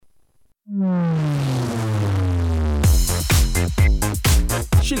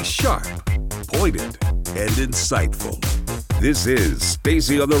Stay sharp, pointed, and insightful. This is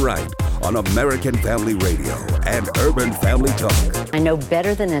Stacy on the Right on American Family Radio and Urban Family Talk. I know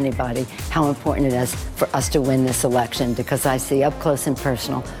better than anybody how important it is for us to win this election because I see up close and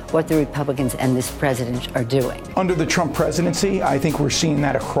personal what the Republicans and this president are doing. Under the Trump presidency, I think we're seeing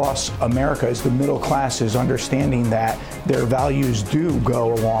that across America as the middle class is understanding that their values do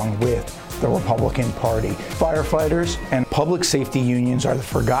go along with the Republican Party. Firefighters and public safety unions are the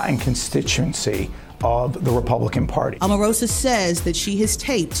forgotten constituency of the Republican Party. Omarosa says that she has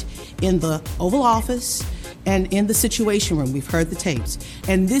taped in the Oval Office and in the Situation Room. We've heard the tapes.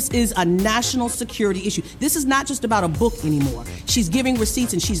 And this is a national security issue. This is not just about a book anymore. She's giving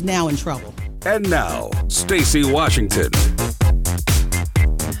receipts and she's now in trouble. And now, Stacy Washington.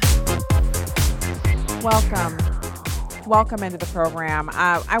 Welcome into the program.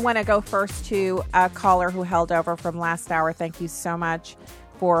 I want to go first to a caller who held over from last hour. Thank you so much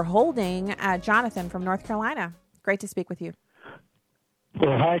for holding. Jonathan from North Carolina. Great to speak with you.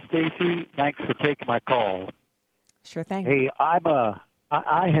 Well, hi, Stacy. Thanks for taking my call. Sure thing. Hey, I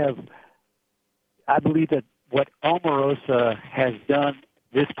believe that what Omarosa has done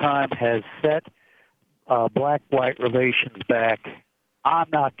this time has set black-white relations back. I'm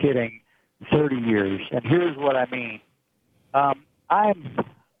not kidding, 30 years. And here's what I mean. I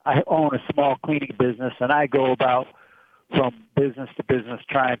own a small cleaning business, and I go about from business to business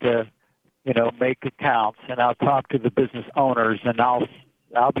trying to, make accounts. And I'll talk to the business owners, and I'll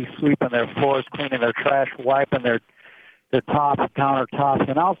be sweeping their floors, cleaning their trash, wiping their countertops,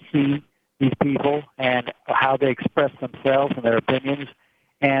 and I'll see these people and how they express themselves and their opinions,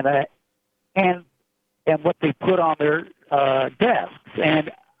 and what they put on their desks.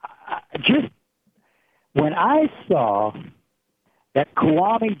 And just when I saw that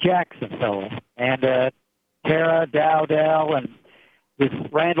Kwame Jackson fellow and Tara Dowdell and this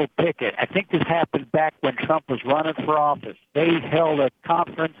Randall Pickett, I think this happened back when Trump was running for office. They held a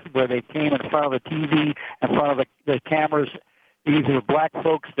conference where they came in front of the TV, in front of the cameras. These are black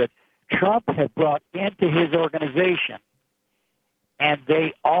folks that Trump had brought into his organization. And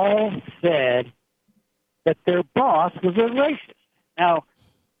they all said that their boss was a racist. Now,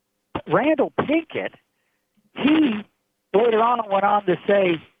 Randall Pickett, he later on went on to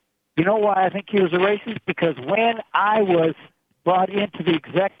say, you know why I think he was a racist? Because when I was brought into the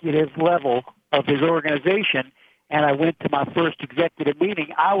executive level of his organization and I went to my first executive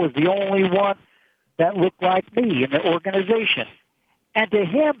meeting, I was the only one that looked like me in the organization. And to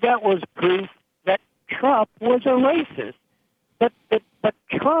him, that was proof that Trump was a racist. But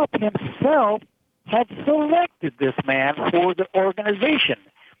Trump himself had selected this man for the organization.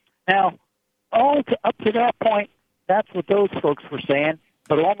 Now, up to that point, that's what those folks were saying.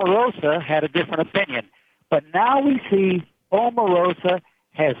 But Omarosa had a different opinion. But now we see Omarosa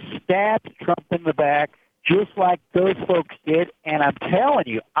has stabbed Trump in the back just like those folks did. And I'm telling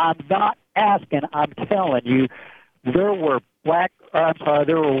you, I'm not asking, I'm telling you, there were white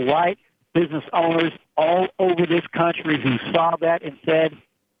business owners all over this country who saw that and said,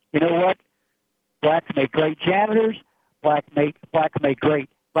 you know what? Blacks make great janitors. Blacks make great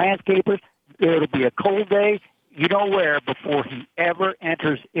landscapers. It'll be a cold day. You know where before he ever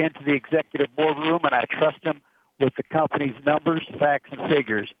enters into the executive boardroom, and I trust him with the company's numbers, facts, and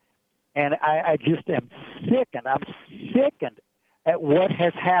figures. And I just am sickened. I'm sickened at what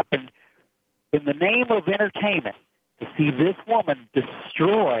has happened in the name of entertainment to see this woman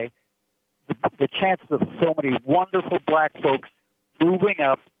destroy the chances of so many wonderful black folks moving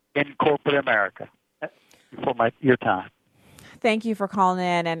up in corporate America. Before your time. Thank you for calling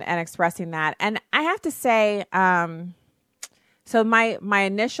in and expressing that. And I have to say, so my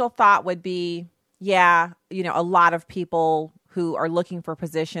initial thought would be, a lot of people who are looking for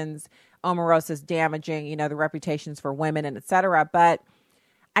positions, Omarosa's damaging, the reputations for women and et cetera. But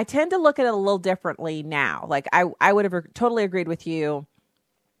I tend to look at it a little differently now. Like I would have totally agreed with you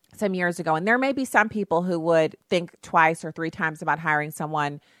some years ago. And there may be some people who would think twice or three times about hiring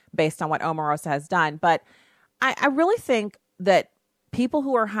someone based on what Omarosa has done. But I really think that people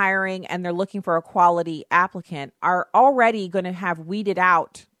who are hiring and they're looking for a quality applicant are already going to have weeded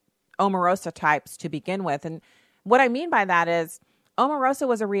out Omarosa types to begin with. And what I mean by that is Omarosa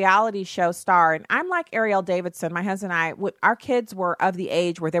was a reality show star. And I'm like Ariel Davidson. My husband and I, our kids were of the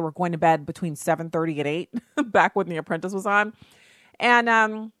age where they were going to bed between 7:30 and 8 back when The Apprentice was on.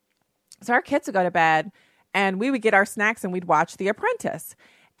 And so our kids would go to bed and we would get our snacks and we'd watch The Apprentice.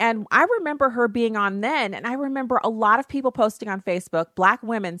 And I remember her being on then, and I remember a lot of people posting on Facebook, black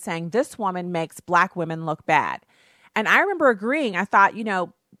women saying, this woman makes black women look bad. And I remember agreeing. I thought,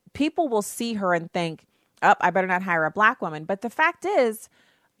 people will see her and think, oh, I better not hire a black woman. But the fact is,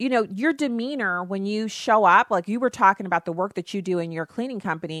 your demeanor when you show up, like you were talking about the work that you do in your cleaning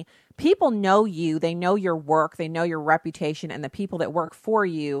company, people know you, they know your work, they know your reputation, and the people that work for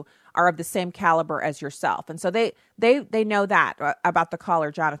you are of the same caliber as yourself. And so they know that about the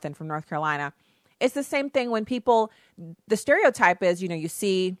caller, Jonathan from North Carolina. It's the same thing when the stereotype is, you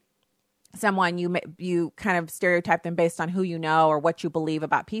see someone, you kind of stereotype them based on who you know or what you believe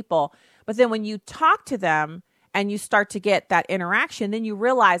about people. But then when you talk to them, and you start to get that interaction, then you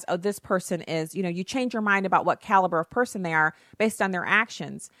realize, oh, this person is, you change your mind about what caliber of person they are based on their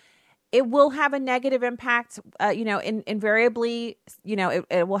actions. It will have a negative impact, invariably,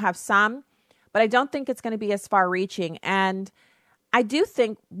 it will have some, but I don't think it's going to be as far reaching. And I do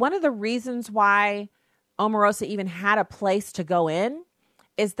think one of the reasons why Omarosa even had a place to go in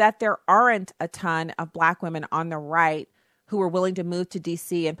is that there aren't a ton of Black women on the right who were willing to move to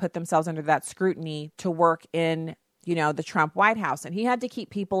D.C. and put themselves under that scrutiny to work in, the Trump White House. And he had to keep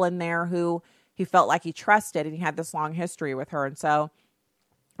people in there who he felt like he trusted, and he had this long history with her. And so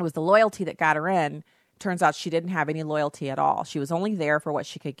it was the loyalty that got her in. Turns out she didn't have any loyalty at all. She was only there for what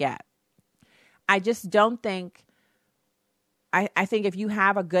she could get. I just don't think, I think if you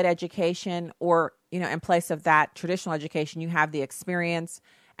have a good education or, in place of that traditional education, you have the experience,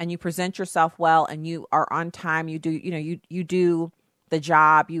 and you present yourself well, and you are on time, you do, you do the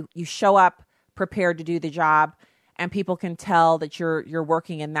job, you show up prepared to do the job, and people can tell that you're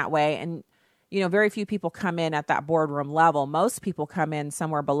working in that way. And, very few people come in at that boardroom level. Most people come in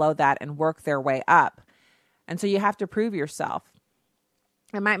somewhere below that and work their way up. And so you have to prove yourself.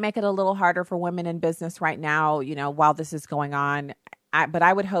 It might make it a little harder for women in business right now, while this is going on. But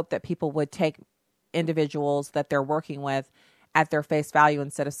I would hope that people would take individuals that they're working with at their face value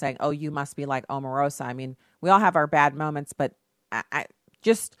instead of saying, oh, you must be like Omarosa. I mean, we all have our bad moments, but I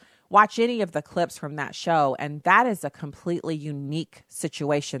just watch any of the clips from that show, and that is a completely unique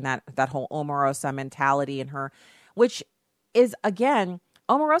situation, that whole Omarosa mentality in her, which is, again,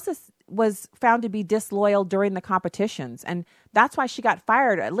 Omarosa was found to be disloyal during the competitions, and that's why she got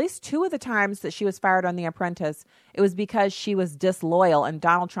fired. At least 2 of the times that she was fired on The Apprentice, it was because she was disloyal, and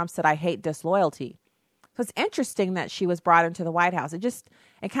Donald Trump said, I hate disloyalty. So it's interesting that she was brought into the White House. It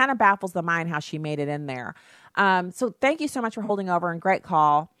kind of baffles the mind how she made it in there. So thank you so much for holding over, and great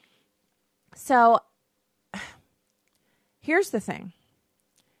call. So here's the thing.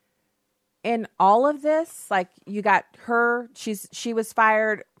 In all of this, like, you got her, she was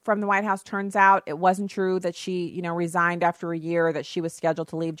fired from the White House. Turns out it wasn't true that she, resigned after a year, that she was scheduled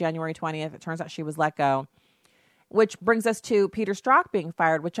to leave January 20th. It turns out she was let go. Which brings us to Peter Strzok being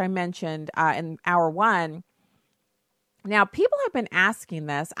fired, which I mentioned in hour 1. Now, people have been asking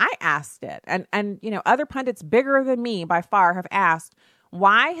this. I asked it. And other pundits bigger than me by far have asked,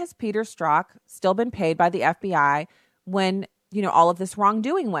 why has Peter Strzok still been paid by the FBI when, all of this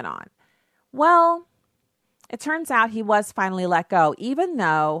wrongdoing went on? Well, it turns out he was finally let go, even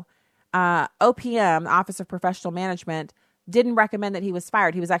though OPM, the Office of Professional Management, didn't recommend that he was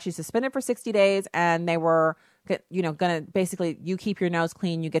fired. He was actually suspended for 60 days, and they were going to basically, you keep your nose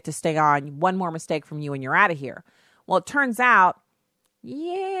clean, you get to stay on. One more mistake from you and you're out of here. Well, it turns out,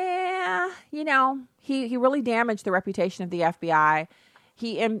 he really damaged the reputation of the FBI.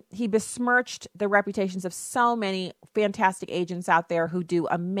 He besmirched the reputations of so many fantastic agents out there who do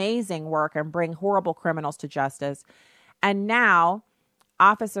amazing work and bring horrible criminals to justice. And now,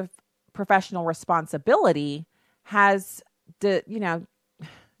 Office of Professional Responsibility has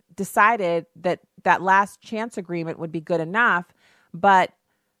decided that last chance agreement would be good enough, but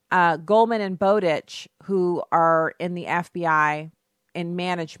Goldman and Bowditch, who are in the FBI in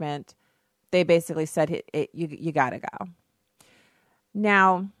management, they basically said, you got to go.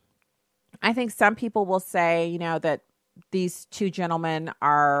 Now, I think some people will say, that these 2 gentlemen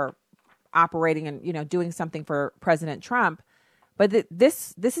are operating and, doing something for President Trump, but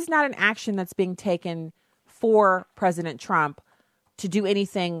this is not an action that's being taken for President Trump to do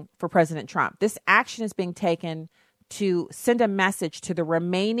anything for President Trump. This action is being taken to send a message to the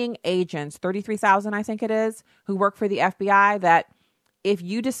remaining agents, 33,000, I think it is, who work for the FBI, that if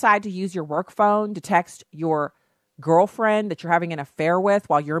you decide to use your work phone to text your girlfriend that you're having an affair with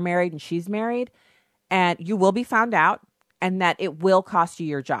while you're married and she's married, and you will be found out, and that it will cost you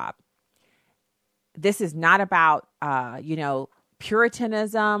your job. This is not about,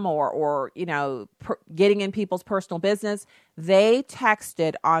 Puritanism or getting in people's personal business. They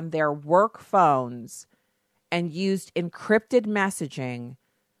texted on their work phones and used encrypted messaging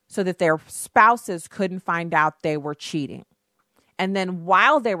so that their spouses couldn't find out they were cheating. And then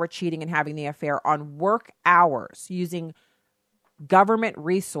while they were cheating and having the affair on work hours, using government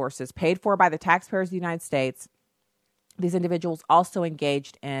resources paid for by the taxpayers of the United States, these individuals also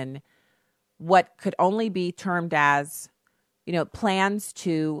engaged in what could only be termed as, plans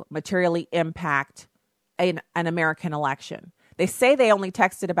to materially impact an American election. They say they only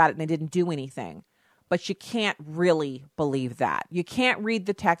texted about it and they didn't do anything, but you can't really believe that. You can't read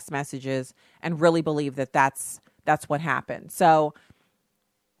the text messages and really believe that that's what happened. So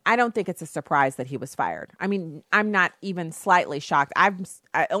I don't think it's a surprise that he was fired. I mean, I'm not even slightly shocked.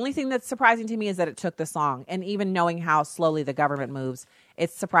 Only thing that's surprising to me is that it took this long. And even knowing how slowly the government moves,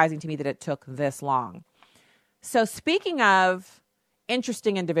 it's surprising to me that it took this long. So speaking of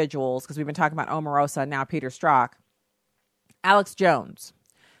interesting individuals, because we've been talking about Omarosa and now Peter Strzok, Alex Jones.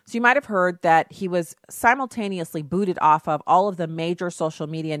 So you might have heard that he was simultaneously booted off of all of the major social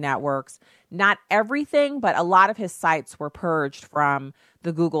media networks. Not everything, but a lot of his sites were purged from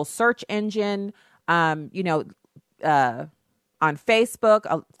the Google search engine. On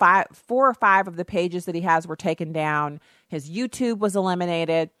Facebook, 4 or 5 of the pages that he has were taken down. His YouTube was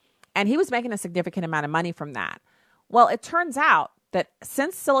eliminated, and he was making a significant amount of money from that. Well, it turns out that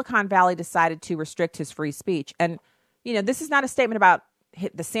since Silicon Valley decided to restrict his free speech, and this is not a statement about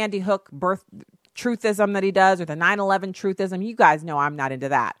the Sandy Hook birth truthism that he does or the 9/11 truthism. You guys know I'm not into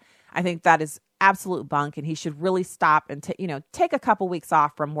that. I think that is absolute bunk, and he should really stop and take a couple weeks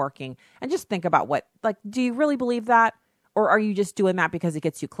off from working and just think about do you really believe that? Or are you just doing that because it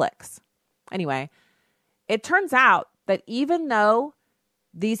gets you clicks? Anyway, it turns out that even though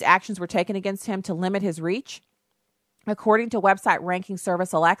these actions were taken against him to limit his reach, according to website ranking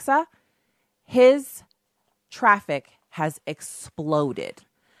service Alexa, his traffic has exploded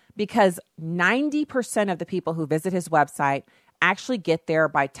because 90% of the people who visit his website actually get there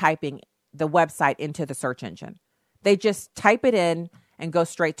by typing the website into the search engine. They just type it in and go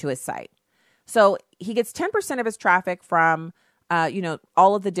straight to his site. So he gets 10% of his traffic from,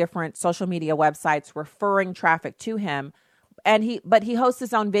 all of the different social media websites referring traffic to him. But he hosts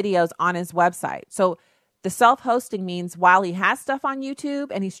his own videos on his website. So the self-hosting means while he has stuff on YouTube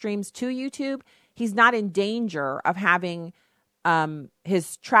and he streams to YouTube, he's not in danger of having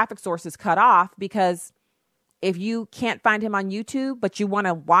his traffic sources cut off, because if you can't find him on YouTube, but you want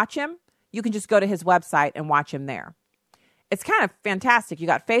to watch him, you can just go to his website and watch him there. It's kind of fantastic. You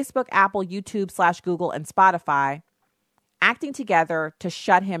got Facebook, Apple, YouTube / Google, and Spotify acting together to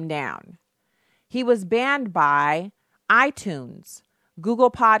shut him down. He was banned by iTunes,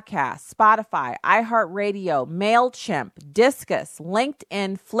 Google Podcasts, Spotify, iHeartRadio, MailChimp, Disqus,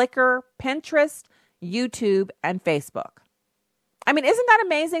 LinkedIn, Flickr, Pinterest, YouTube, and Facebook. I mean, isn't that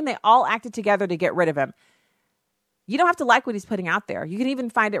amazing? They all acted together to get rid of him. You don't have to like what he's putting out there. You can even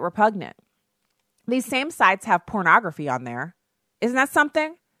find it repugnant. These same sites have pornography on there. Isn't that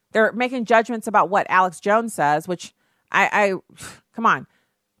something? They're making judgments about what Alex Jones says, which I come on.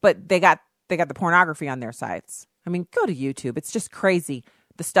 But they got the pornography on their sites. I mean, go to YouTube. It's just crazy,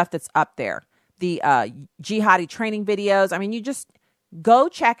 the stuff that's up there. The jihadi training videos. I mean, you just go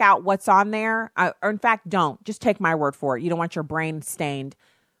check out what's on there. Or in fact, don't. Just take my word for it. You don't want your brain stained.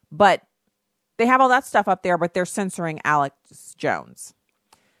 But they have all that stuff up there, but they're censoring Alex Jones.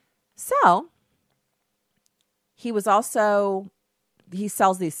 So he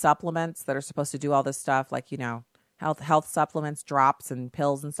sells these supplements that are supposed to do all this stuff, like, health supplements, drops and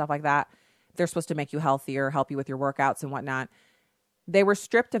pills and stuff like that. They're supposed to make you healthier, help you with your workouts and whatnot. They were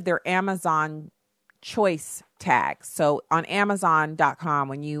stripped of their Amazon choice tags. So on Amazon.com,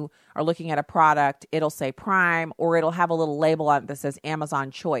 when you are looking at a product, it'll say Prime, or it'll have a little label on it that says Amazon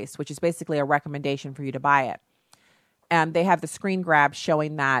Choice, which is basically a recommendation for you to buy it. And they have the screen grab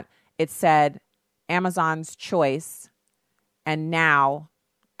showing that it said Amazon's Choice, and now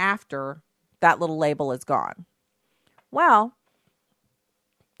after that little label is gone. Well,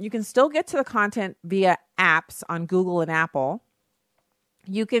 you can still get to the content via apps on Google and Apple.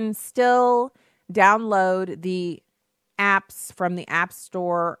 You can still download the apps from the App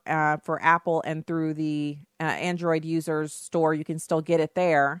Store for Apple and through the Android users store. You can still get it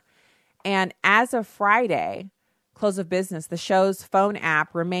there. And as of Friday, close of business, the show's phone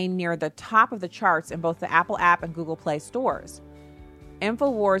app remained near the top of the charts in both the Apple app and Google Play stores.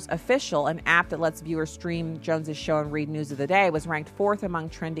 InfoWars Official, an app that lets viewers stream Jones's show and read news of the day, was ranked 4th among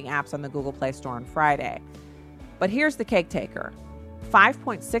trending apps on the Google Play Store on Friday. But here's the cake taker.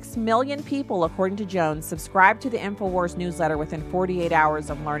 5.6 million people, according to Jones, subscribed to the InfoWars newsletter within 48 hours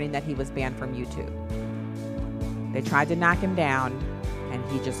of learning that he was banned from YouTube. They tried to knock him down, and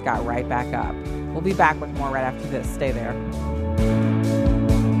he just got right back up. We'll be back with more right after this. Stay there.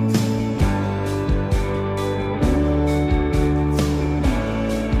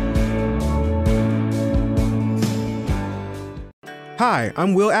 Hi,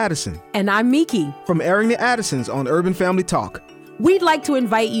 I'm Will Addison. And I'm Miki. From Airing the Addisons on Urban Family Talk. We'd like to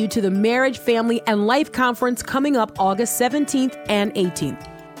invite you to the Marriage, Family, and Life Conference coming up August 17th and 18th.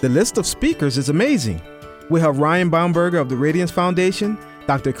 The list of speakers is amazing. We have Ryan Baumberger of the Radiance Foundation,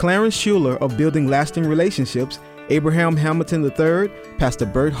 Dr. Clarence Schuler of Building Lasting Relationships, Abraham Hamilton III, Pastor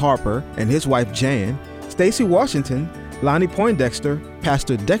Bert Harper and his wife Jan, Stacy Washington, Lonnie Poindexter,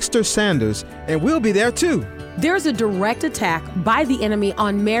 Pastor Dexter Sanders, and we'll be there too. There's a direct attack by the enemy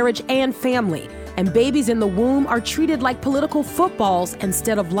on marriage and family, and babies in the womb are treated like political footballs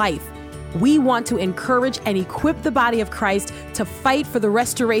instead of life. We want to encourage and equip the body of Christ to fight for the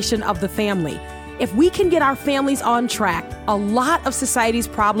restoration of the family. If we can get our families on track, a lot of society's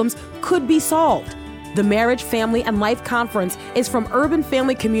problems could be solved. The Marriage, Family, and Life Conference is from Urban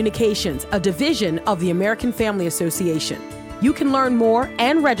Family Communications, a division of the American Family Association. You can learn more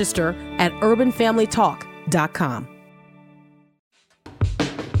and register at urbanfamilytalk.com.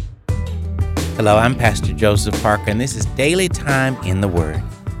 Hello, I'm Pastor Joseph Parker, and this is Daily Time in the Word.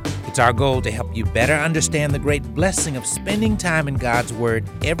 It's our goal to help you better understand the great blessing of spending time in God's Word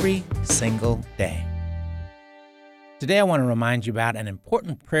every single day. Today, I want to remind you about an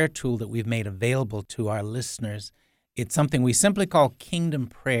important prayer tool that we've made available to our listeners. It's something we simply call Kingdom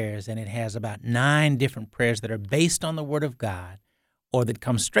Prayers, and it has about 9 different prayers that are based on the Word of God or that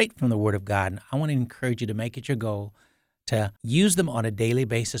come straight from the Word of God. And I want to encourage you to make it your goal to use them on a daily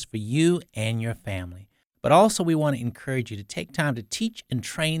basis for you and your family. But also, we want to encourage you to take time to teach and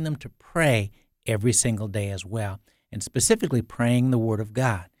train them to pray every single day as well, and specifically praying the Word of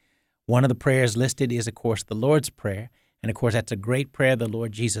God. One of the prayers listed is, of course, the Lord's Prayer. And, of course, that's a great prayer the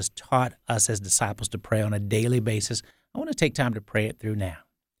Lord Jesus taught us as disciples to pray on a daily basis. I want to take time to pray it through now.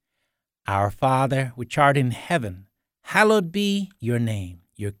 Our Father, which art in heaven, hallowed be your name.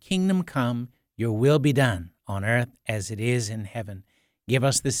 Your kingdom come, your will be done on earth as it is in heaven. Give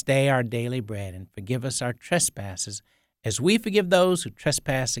us this day our daily bread, and forgive us our trespasses as we forgive those who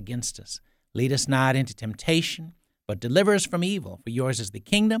trespass against us. Lead us not into temptation, but deliver us from evil. For yours is the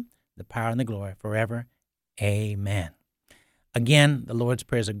kingdom, the power, and the glory forever. Amen. Again, the Lord's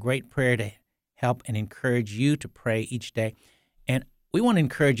Prayer is a great prayer to help and encourage you to pray each day. And we want to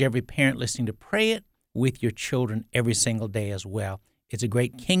encourage every parent listening to pray it with your children every single day as well. It's a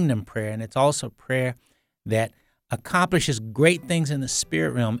great kingdom prayer, and it's also a prayer that accomplishes great things in the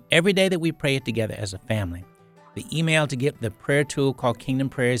spirit realm every day that we pray it together as a family. The email to get the prayer tool called Kingdom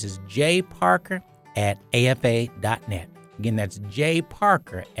Prayers is jparker@afa.net. Again, that's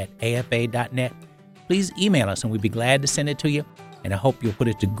jparker@afa.net. Please email us, and we'd be glad to send it to you, and I hope you'll put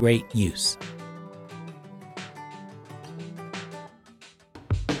it to great use.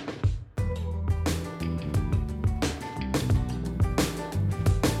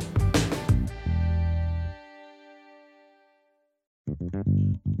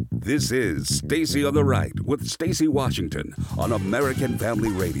 This is Stacy on the Right with Stacy Washington on American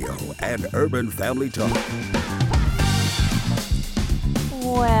Family Radio and Urban Family Talk.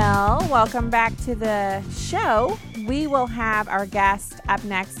 Well, welcome back to the show. We will have our guest up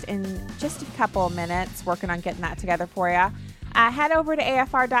next in just a couple of minutes, working on getting that together for you. Head over to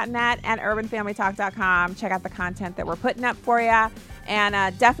afr.net and urbanfamilytalk.com. Check out the content that we're putting up for you.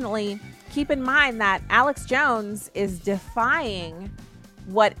 And definitely keep in mind that Alex Jones is defying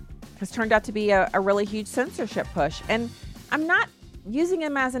what has turned out to be a really huge censorship push. And I'm not using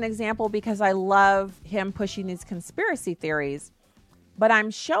him as an example because I love him pushing these conspiracy theories. But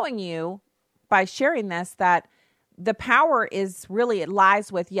I'm showing you by sharing this that the power is really, it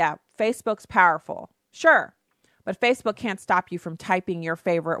lies with, Facebook's powerful. Sure. But Facebook can't stop you from typing your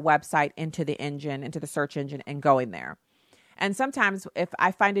favorite website into the engine, into the search engine, and going there. And sometimes if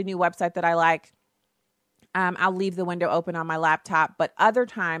I find a new website that I like, I'll leave the window open on my laptop. But other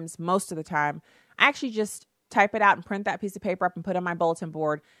times, most of the time, I actually just type it out and print that piece of paper up and put it on my bulletin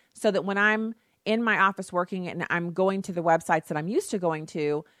board so that when I'm in my office working and I'm going to the websites that I'm used to going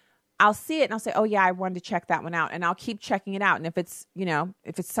to, I'll see it and I'll say, oh yeah, I wanted to check that one out. And I'll keep checking it out. And if it's,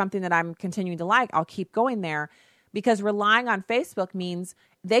 if it's something that I'm continuing to like, I'll keep going there, because relying on Facebook means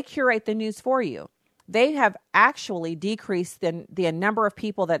they curate the news for you. They have actually decreased the number of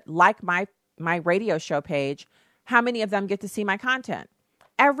people that like my radio show page. How many of them get to see my content?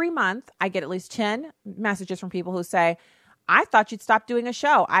 Every month I get at least 10 messages from people who say, I thought you'd stop doing a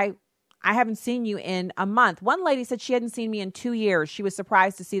show. I haven't seen you in a month. One lady said she hadn't seen me in 2 years. She was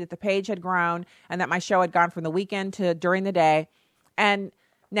surprised to see that the page had grown and that my show had gone from the weekend to during the day. And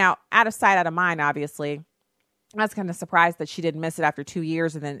now, out of sight, out of mind, obviously. I was kind of surprised that she didn't miss it after 2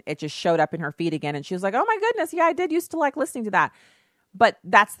 years, and then it just showed up in her feed again. And she was like, oh my goodness, yeah, I did used to like listening to that. But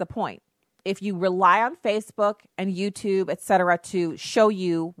that's the point. if you rely on Facebook and YouTube, et cetera, to show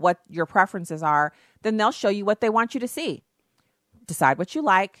you what your preferences are, then they'll show you what they want you to see. Decide what you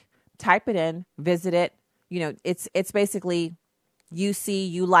like, type it in, visit it. It's basically you see,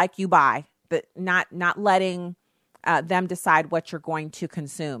 you like, you buy, but not letting them decide what you're going to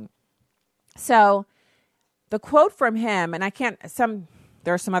consume. So the quote from him, and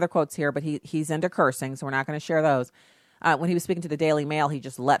there are some other quotes here, but he's into cursing, so we're not going to share those. When he was speaking to the Daily Mail, he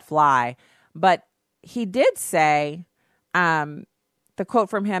just let fly. But he did say, the quote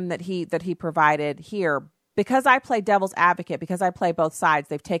from him that he provided here, because I play devil's advocate, because I play both sides,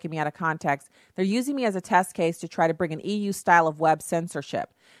 they've taken me out of context. They're using me as a test case to try to bring an EU style of web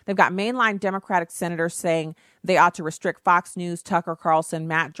censorship. They've got mainline Democratic senators saying they ought to restrict Fox News, Tucker Carlson,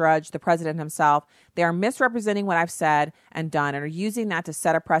 Matt Drudge, the president himself. They are misrepresenting what I've said and done and are using that to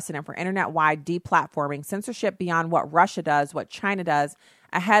set a precedent for internet-wide deplatforming, censorship beyond what Russia does, what China does,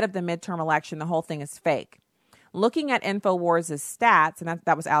 ahead of the midterm election. The whole thing is fake. Looking at InfoWars' stats, and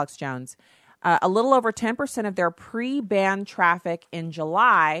that was Alex Jones, a little over 10% of their pre-ban traffic in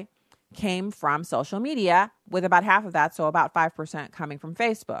July came from social media, with about half of that, so about 5% coming from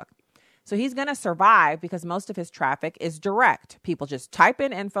Facebook. So he's going to survive because most of his traffic is direct. People just type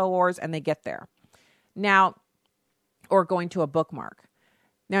in InfoWars and they get there. Now, or going to a bookmark.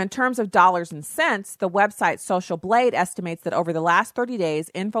 Now, in terms of dollars and cents, the website Social Blade estimates that over the last 30 days,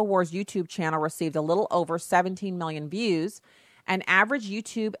 InfoWars' YouTube channel received a little over 17 million views, and average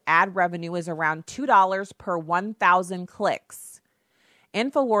YouTube ad revenue is around $2 per 1,000 clicks.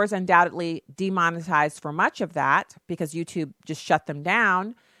 InfoWars undoubtedly demonetized for much of that because YouTube just shut them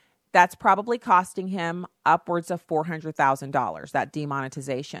down. That's probably costing him upwards of $400,000, that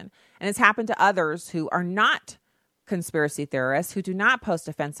demonetization. And it's happened to others who are not conspiracy theorists, who do not post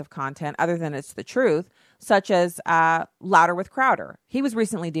offensive content other than it's the truth, such as Louder with Crowder. He was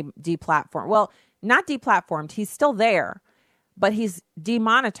recently deplatformed. Well, not deplatformed. He's still there, but he's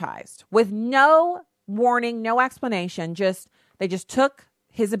demonetized with no warning, no explanation. They just took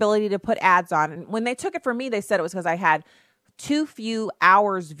his ability to put ads on. And when they took it from me, they said it was because I had too few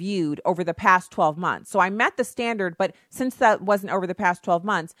hours viewed over the past 12 months. So I met the standard, but since that wasn't over the past 12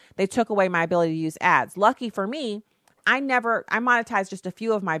 months, they took away my ability to use ads. Lucky for me, I monetized just a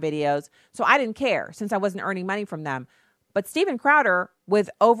few of my videos, so I didn't care since I wasn't earning money from them. But Steven Crowder, with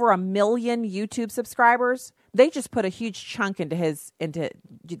over 1 million YouTube subscribers, they just put a huge chunk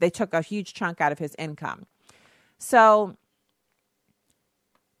they took a huge chunk out of his income. So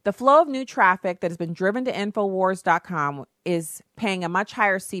the flow of new traffic that has been driven to Infowars.com is paying a much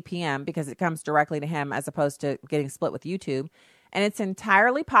higher CPM because it comes directly to him as opposed to getting split with YouTube. And it's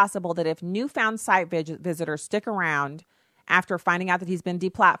entirely possible that if newfound site visitors stick around after finding out that he's been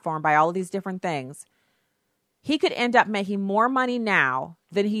deplatformed by all of these different things, he could end up making more money now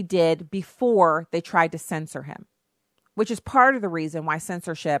than he did before they tried to censor him, which is part of the reason why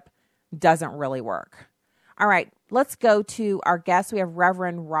censorship doesn't really work. All right, let's go to our guest. We have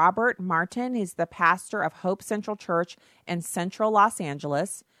Reverend Robert Martin. He's the pastor of Hope Central Church in Central Los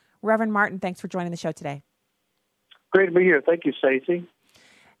Angeles. Reverend Martin, thanks for joining the show today. Great to be here. Thank you, Stacey.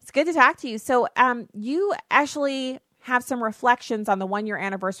 It's good to talk to you. So you actually have some reflections on the 1-year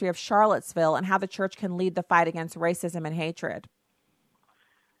anniversary of Charlottesville and how the church can lead the fight against racism and hatred.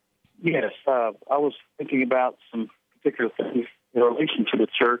 Yes, I was thinking about some particular things in relation to the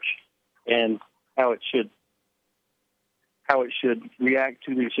church and how it should react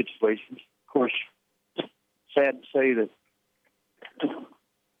to these situations. Of course, sad to say that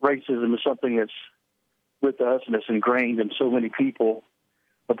racism is something that's with us and it's ingrained in so many people,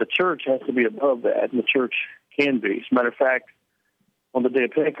 but the church has to be above that, and the church can be. As a matter of fact, on the day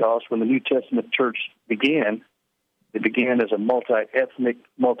of Pentecost, when the New Testament church began, it began as a multi-ethnic,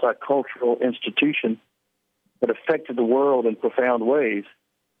 multicultural institution that affected the world in profound ways.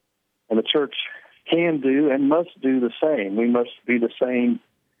 And the church can do and must do the same. We must be the same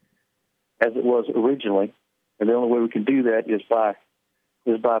as it was originally. And the only way we can do that is by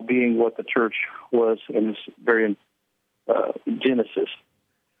being what the church was in this very Genesis.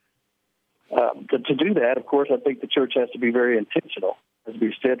 To do that, of course, I think the church has to be very intentional, has to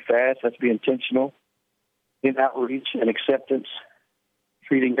be steadfast, has to be intentional in outreach and acceptance,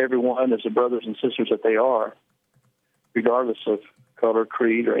 treating everyone as the brothers and sisters that they are, regardless of color,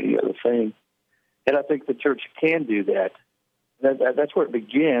 creed, or any other thing. And I think the church can do that. That's where it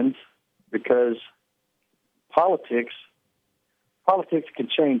begins, because politics can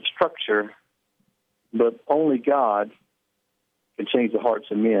change structure, but only God can change the hearts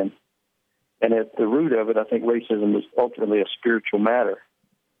of men. And at the root of it, I think racism is ultimately a spiritual matter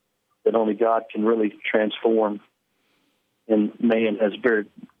that only God can really transform. And man has very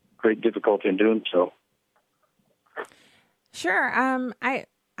great difficulty in doing so. Sure.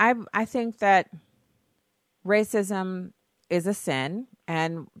 I think that racism is a sin,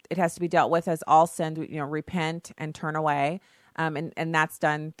 and it has to be dealt with as all sin. Repent and turn away, and that's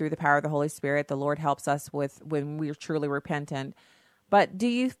done through the power of the Holy Spirit. The Lord helps us with when we're truly repentant. But do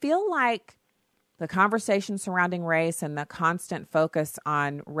you feel like the conversation surrounding race and the constant focus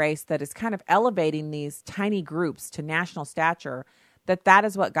on race that is kind of elevating these tiny groups to national stature, that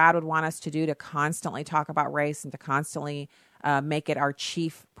is what God would want us to do, to constantly talk about race and to constantly make it our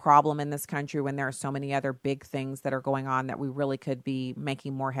chief problem in this country when there are so many other big things that are going on that we really could be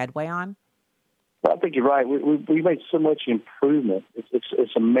making more headway on? Well, I think you're right. We made so much improvement.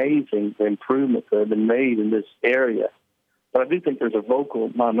 It's amazing the improvement that have been made in this area. But I do think there's a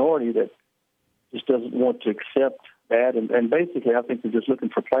vocal minority that just doesn't want to accept that. And basically, I think they're just looking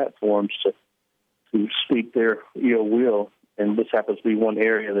for platforms to speak their ill will. And this happens to be one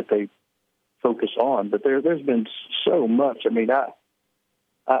area that they focus on. But there's been so much. I mean, I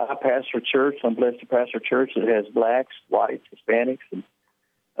pastor a church. I'm blessed to pastor a church that has blacks, whites, Hispanics,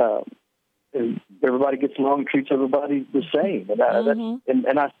 and everybody gets along and treats everybody the same. And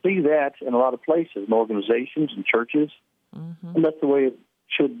I see that in a lot of places, in organizations and churches. Mm-hmm. And that's the way it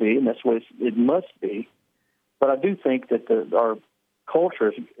should be, and that's the way it must be. But I do think that our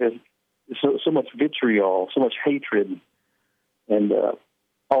culture is so much vitriol, so much hatred, and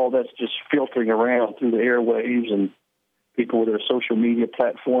all that's just filtering around through the airwaves and people with their social media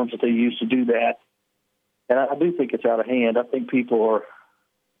platforms that they use to do that. And I do think it's out of hand. I think people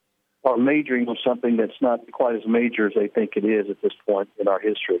are majoring on something that's not quite as major as they think it is at this point in our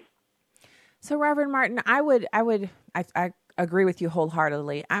history. So, Reverend Martin, I agree with you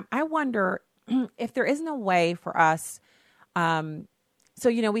wholeheartedly. I wonder if there isn't a way for us.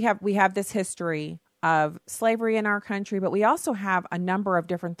 We have this history of slavery in our country, but we also have a number of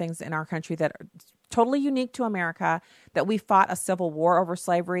different things in our country that are totally unique to America. That we fought a civil war over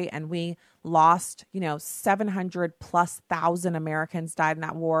slavery, and we lost, 700,000+ Americans died in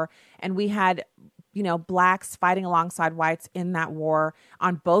that war, and we had blacks fighting alongside whites in that war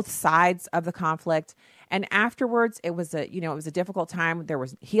on both sides of the conflict. And afterwards, it was a difficult time. There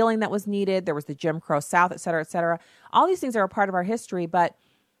was healing that was needed. There was the Jim Crow South, et cetera, et cetera. All these things are a part of our history, but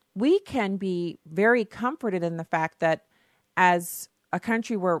we can be very comforted in the fact that as a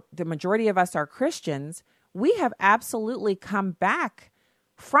country where the majority of us are Christians, we have absolutely come back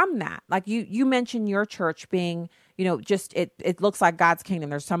from that. Like you mentioned your church being, it looks like God's kingdom.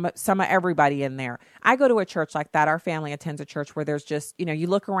 There's some of everybody in there. I go to a church like that. Our family attends a church where there's just, you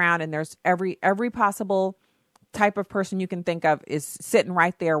look around and there's every possible type of person you can think of is sitting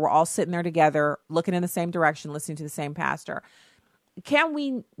right there. We're all sitting there together, looking in the same direction, listening to the same pastor. Can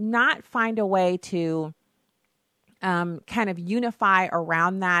we not find a way to kind of unify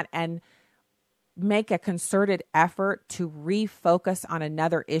around that and make a concerted effort to refocus on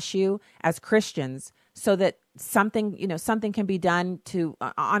another issue as Christians, so that something can be done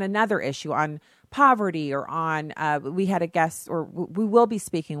on another issue, on poverty, or on, we had a guest, or we will be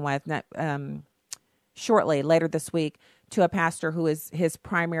speaking with shortly later this week, to a pastor who is, his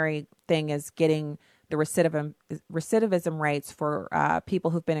primary thing is getting the recidivism rates for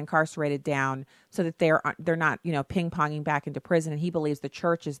people who've been incarcerated down, so that they're not ping-ponging back into prison. And he believes the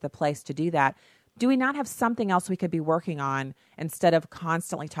church is the place to do that. Do we not have something else we could be working on instead of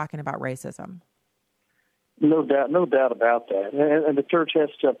constantly talking about racism? No doubt about that. And the church has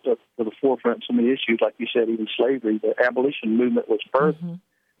stepped up to the forefront of some of the issues, like you said, even slavery. The abolition movement was birthed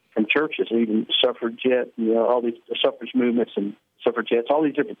from churches, even suffragette, all these suffrage movements and suffragettes, all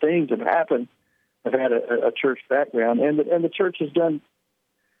these different things have happened, have had a church background. And the church has done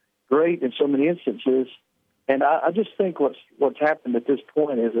great in so many instances. And I just think what's happened at this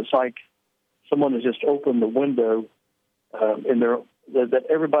point is it's like someone has just opened the window that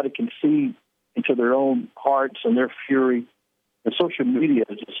everybody can see into their own hearts and their fury. And social media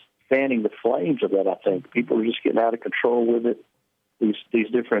is just fanning the flames of that, I think. People are just getting out of control with it. These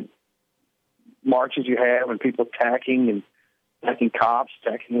different marches you have, and people attacking cops,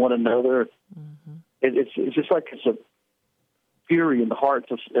 attacking one another. Mm-hmm. It's just like it's a fury in the hearts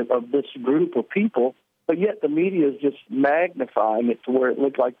of this group of people, but yet the media is just magnifying it to where it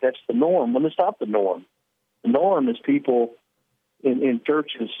looks like that's the norm, when it's not the norm. The norm is people in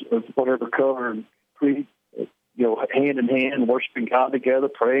churches of whatever color, and hand in hand, worshiping God together,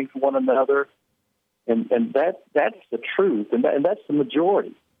 praying for one another, and that's the truth, and that's the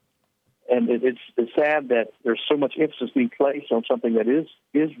majority. And it's sad that there's so much emphasis being placed on something that is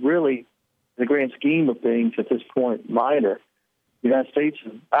really, in the grand scheme of things at this point, minor. The United States,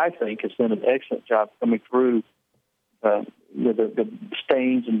 I think, has done an excellent job coming through the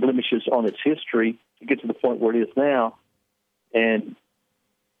stains and blemishes on its history to get to the point where it is now. And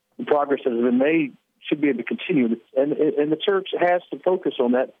the progress that has been made should be able to continue. And the church has to focus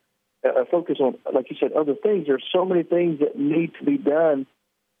on that, focus on, like you said, other things. There's so many things that need to be done,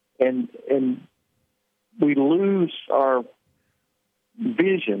 and we lose our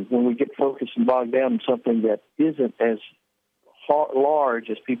vision when we get focused and bogged down in something that isn't as large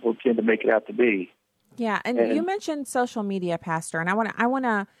as people tend to make it out to be. Yeah, and you mentioned social media, Pastor, and I want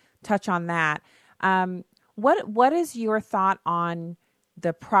to touch on that. What is your thought on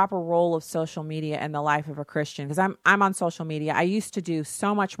the proper role of social media in the life of a Christian? Because I'm on social media. I used to do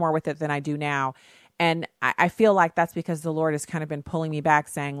so much more with it than I do now, and I feel like that's because the Lord has kind of been pulling me back,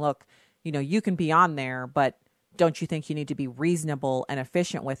 saying, "Look, you can be on there, but don't you think you need to be reasonable and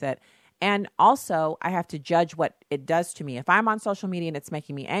efficient with it?" And also, I have to judge what it does to me. If I'm on social media and it's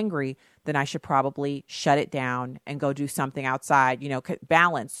making me angry, then I should probably shut it down and go do something outside,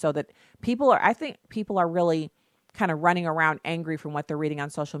 balance, so that I think people are really kind of running around angry from what they're reading on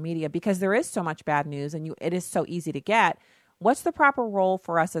social media because there is so much bad news and it is so easy to get. What's the proper role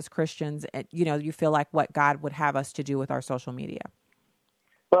for us as Christians? You feel like what God would have us to do with our social media?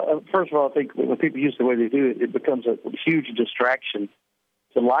 Well, first of all, I think when people use the way they do it, it becomes a huge distraction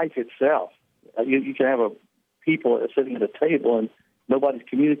to life itself. You can have people sitting at a table and nobody's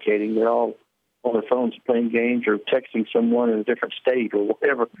communicating. They're all on their phones playing games or texting someone in a different state or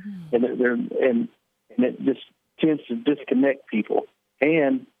whatever, and it just tends to disconnect people.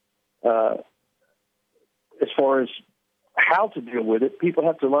 And as far as how to deal with it, people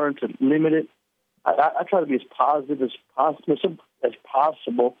have to learn to limit it. I try to be as positive as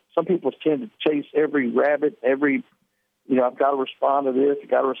possible. Some people tend to chase every rabbit, I've got to respond to this, I've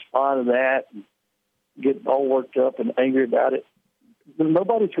got to respond to that, and get all worked up and angry about it.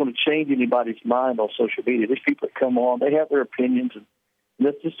 Nobody's going to change anybody's mind on social media. These people that come on, they have their opinions, and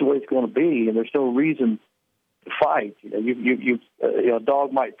that's just the way it's going to be, and there's no reason to fight. A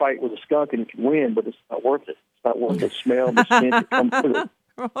dog might fight with a skunk and it can win, but it's not worth it. It's not worth the smell and the stench that comes with it.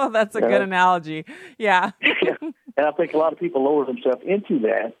 Well, that's a good analogy. Yeah. Yeah. And I think a lot of people lower themselves into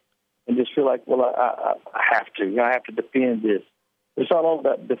that and just feel like, well, I have to. I have to defend this. It's not all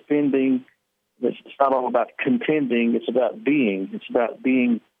about defending. It's not all about contending. It's about being. It's about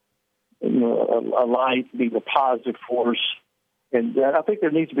being, a light, being a positive force. And I think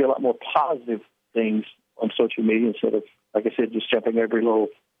there needs to be a lot more positive things on social media instead of, like I said, just jumping every little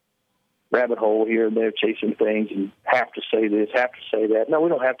rabbit hole here and there, chasing things and have to say this, have to say that. No, we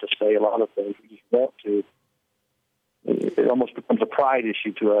don't have to say a lot of things. We just want to. It almost becomes a pride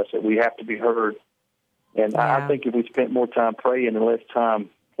issue to us that we have to be heard. And I think if we spent more time praying and less time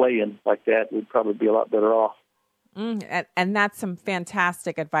playing like that, we'd probably be a lot better off. And that's some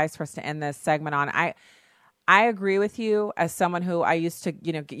fantastic advice for us to end this segment on. I agree with you as someone who I used to,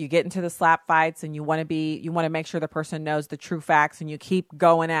 you get into the slap fights and you want to make sure the person knows the true facts and you keep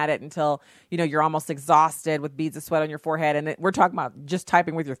going at it until, you're almost exhausted with beads of sweat on your forehead. And we're talking about just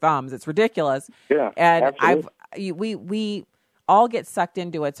typing with your thumbs. It's ridiculous. Yeah. And we all get sucked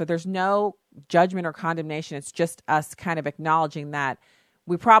into it. So there's no judgment or condemnation. It's just us kind of acknowledging that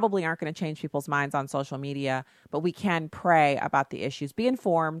we probably aren't going to change people's minds on social media, but we can pray about the issues, be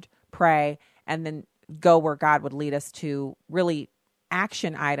informed, pray, and then go where God would lead us to really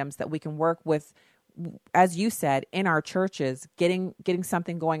action items that we can work with, as you said, in our churches, getting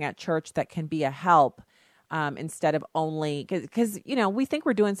something going at church that can be a help instead of only, because, we think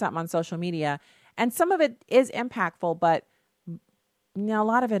we're doing something on social media and some of it is impactful, but a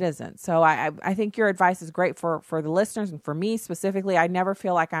lot of it isn't. So I think your advice is great for the listeners and for me specifically. I never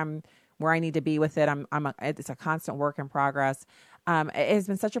feel like I'm where I need to be with it. It's a constant work in progress. It has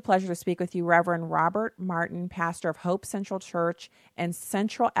been such a pleasure to speak with you, Reverend Robert Martin, pastor of Hope Central Church in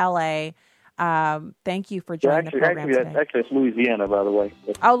Central LA. Thank you for joining the program today. Actually, it's Louisiana, by the way.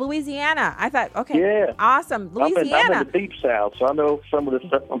 Oh, Louisiana. I thought, okay. Yeah. Awesome. Louisiana. I'm in the deep South, so I know some of the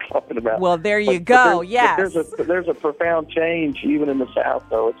stuff I'm talking about. Well, there you go. Yes. There's a profound change even in the South,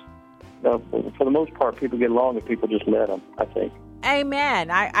 though. It's, for the most part, people get along and people just let them, I think.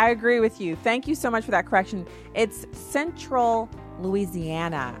 Amen. I agree with you. Thank you so much for that correction. It's Central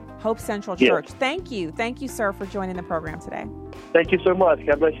Louisiana, Hope Central Church. Yes. Thank you. Thank you, sir, for joining the program today. Thank you so much.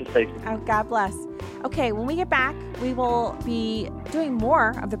 God bless you, Stacey. Oh, God bless. Okay, when we get back, we will be doing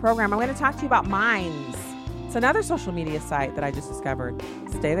more of the program. I'm going to talk to you about Minds. It's another social media site that I just discovered.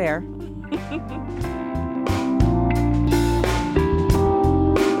 Stay there.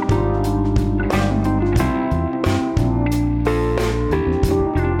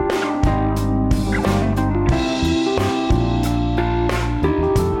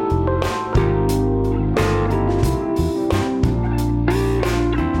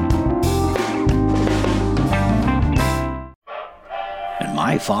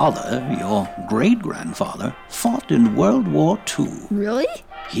 father, your great-grandfather, fought in World War II. Really?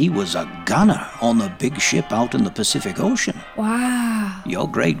 He was a gunner on the big ship out in the Pacific Ocean. Wow. Your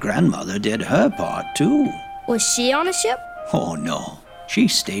great-grandmother did her part, too. Was she on a ship? Oh, no. She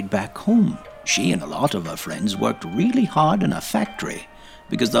stayed back home. She and a lot of her friends worked really hard in a factory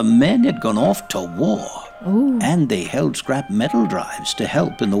because the men had gone off to war. Ooh. And they held scrap metal drives to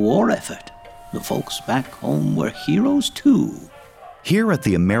help in the war effort. The folks back home were heroes, too. Here at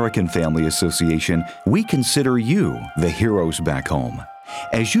the American Family Association, we consider you the heroes back home.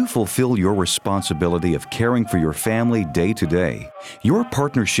 As you fulfill your responsibility of caring for your family day to day, your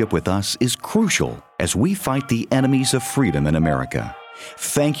partnership with us is crucial as we fight the enemies of freedom in America.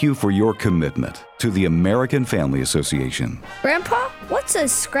 Thank you for your commitment to the American Family Association. Grandpa, what's a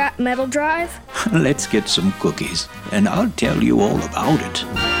scrap metal drive? Let's get some cookies, and I'll tell you all about it.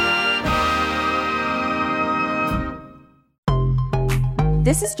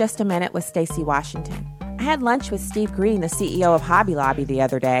 This is Just a Minute with Stacey Washington. I had lunch with Steve Green, the CEO of Hobby Lobby, the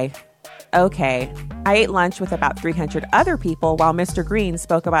other day. Okay, I ate lunch with about 300 other people while Mr. Green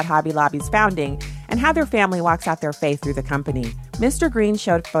spoke about Hobby Lobby's founding and how their family walks out their faith through the company. Mr. Green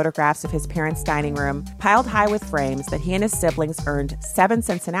showed photographs of his parents' dining room, piled high with frames that he and his siblings earned 7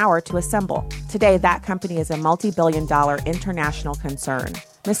 cents an hour to assemble. Today, that company is a multi-billion-dollar international concern.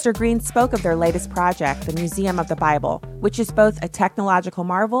 Mr. Green spoke of their latest project, the Museum of the Bible, which is both a technological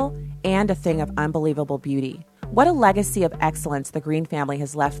marvel and a thing of unbelievable beauty. What a legacy of excellence the Green family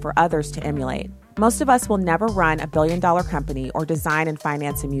has left for others to emulate. Most of us will never run a billion-dollar company or design and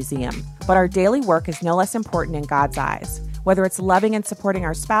finance a museum, but our daily work is no less important in God's eyes. Whether it's loving and supporting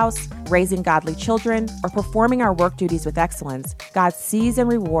our spouse, raising godly children, or performing our work duties with excellence, God sees and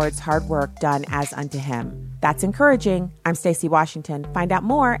rewards hard work done as unto Him. That's encouraging. I'm Stacey Washington. Find out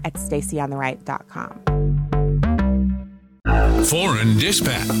more at StaceyOnTheRight.com. Foreign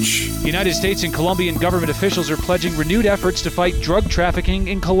Dispatch. United States and Colombian government officials are pledging renewed efforts to fight drug trafficking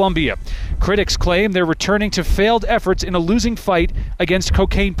in Colombia. Critics claim they're returning to failed efforts in a losing fight against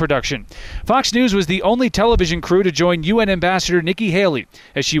cocaine production. Fox News was the only television crew to join UN Ambassador Nikki Haley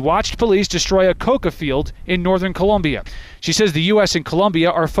as she watched police destroy a coca field in northern Colombia. She says the U.S. and Colombia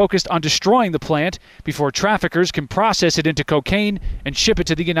are focused on destroying the plant before traffickers can process it into cocaine and ship it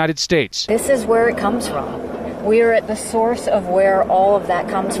to the United States. This is where it comes from. We are at the source of where all of that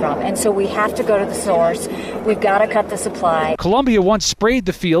comes from. And so we have to go to the source. We've got to cut the supply. Colombia once sprayed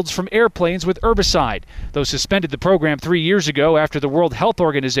the fields from airplanes with herbicide, though suspended the program 3 years ago after the World Health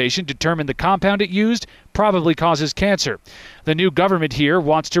Organization determined the compound it used probably causes cancer. The new government here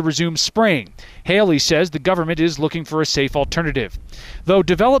wants to resume spraying. Haley says the government is looking for a safe alternative. Though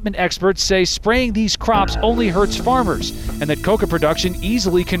development experts say spraying these crops only hurts farmers and that coca production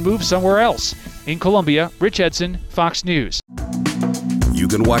easily can move somewhere else. In Colombia, Rich Edson, Fox News. You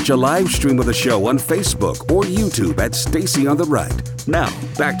can watch a live stream of the show on Facebook or YouTube at Stacey on the Right. Now,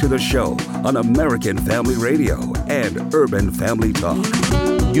 back to the show on American Family Radio and Urban Family Talk.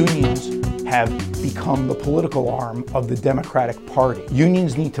 Unions have become the political arm of the Democratic Party.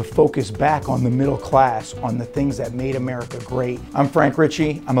 Unions need to focus back on the middle class, on the things that made America great. I'm Frank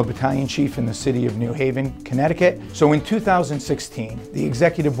Ritchie. I'm a battalion chief in the city of New Haven, Connecticut. So in 2016, the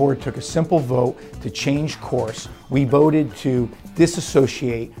executive board took a simple vote to change course. We voted to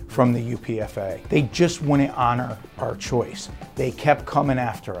disassociate from the UPFA. They just wouldn't honor our choice. They kept coming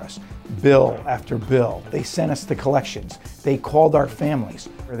after us, bill after bill. They sent us to collections. They called our families,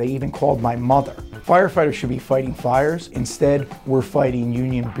 or they even called my mother. Firefighters should be fighting fires. Instead, we're fighting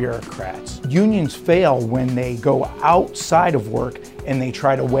union bureaucrats. Unions fail when they go outside of work and they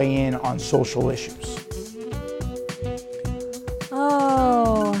try to weigh in on social issues.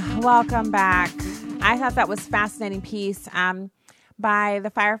 Oh, welcome back. I thought that was a fascinating piece by the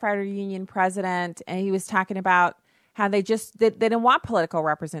firefighter union president, and he was talking about how they didn't want political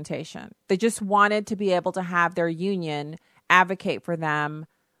representation. They just wanted to be able to have their union advocate for them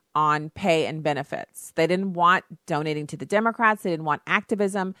on pay and benefits. They didn't want donating to the Democrats. They didn't want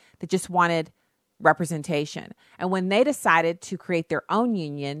activism. They just wanted representation. And when they decided to create their own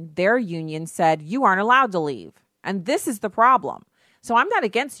union, their union said, you aren't allowed to leave. And this is the problem. So I'm not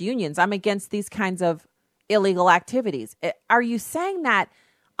against unions. I'm against these kinds of illegal activities. Are you saying that,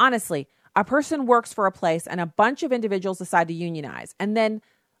 honestly, a person works for a place and a bunch of individuals decide to unionize, and then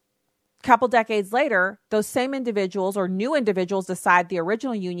a couple decades later, those same individuals or new individuals decide the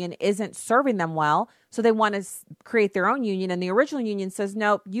original union isn't serving them well, so they want to create their own union, and the original union says,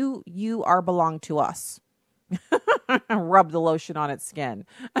 nope, you are belong to us. Rub the lotion on its skin.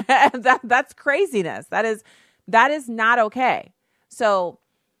 That's craziness. That is not okay. So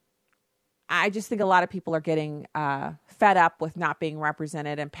I just think a lot of people are getting fed up with not being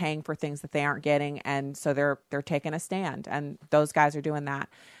represented and paying for things that they aren't getting. And so they're taking a stand, and those guys are doing that.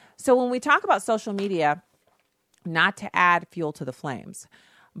 So when we talk about social media, not to add fuel to the flames,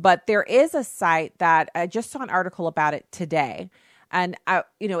 but there is a site that I just saw an article about it today. And,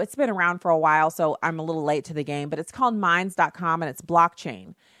 it's been around for a while, so I'm a little late to the game, but it's called Minds.com, and it's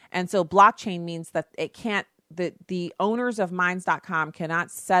blockchain. And so blockchain means that the owners of Minds.com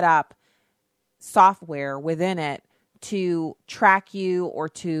cannot set up software within it to track you or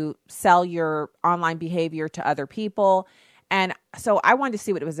to sell your online behavior to other people. And so I wanted to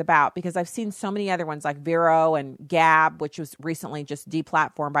see what it was about, because I've seen so many other ones like Vero and Gab, which was recently just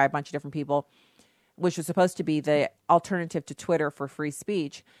deplatformed by a bunch of different people, which was supposed to be the alternative to Twitter for free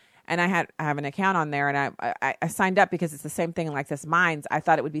speech. And I have an account on there, and I signed up because it's the same thing like this Minds. I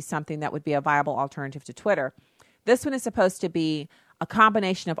thought it would be something that would be a viable alternative to Twitter. This one is supposed to be a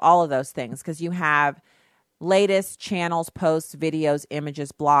combination of all of those things, because you have latest channels, posts, videos,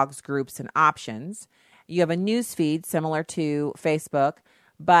 images, blogs, groups, and options. You have a news feed similar to Facebook,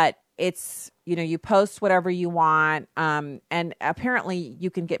 but it's, you post whatever you want. And apparently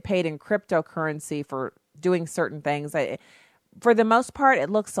you can get paid in cryptocurrency for doing certain things. For the most part, it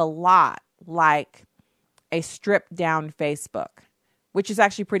looks a lot like a stripped down Facebook, which is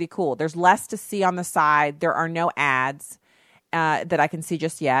actually pretty cool. There's less to see on the side. There are no ads that I can see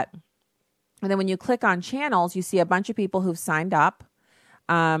just yet. And then when you click on channels, you see a bunch of people who've signed up.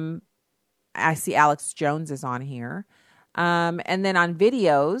 I see Alex Jones is on here. And then on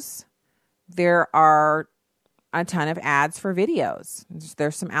videos, there are a ton of ads for videos.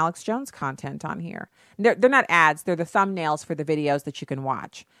 There's some Alex Jones content on here. They're not ads. They're the thumbnails for the videos that you can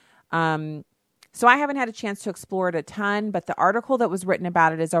watch. So I haven't had a chance to explore it a ton, but the article that was written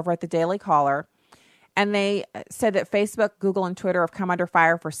about it is over at the Daily Caller. And they said that Facebook, Google, and Twitter have come under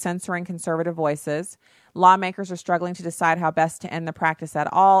fire for censoring conservative voices. Lawmakers are struggling to decide how best to end the practice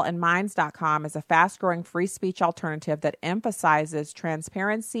at all. And Minds.com is a fast-growing free speech alternative that emphasizes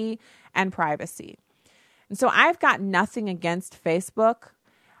transparency and privacy. And so I've got nothing against Facebook.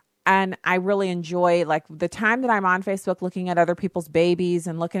 And I really enjoy, like, the time that I'm on Facebook looking at other people's babies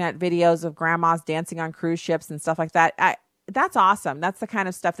and looking at videos of grandmas dancing on cruise ships and stuff like that. That's awesome. That's the kind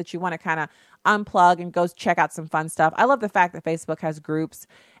of stuff that you want to kind of unplug and go check out some fun stuff. I love the fact that Facebook has groups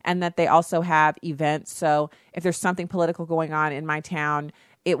and that they also have events. So if there's something political going on in my town,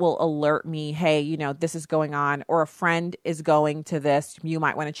 it will alert me, hey, this is going on, or a friend is going to this. You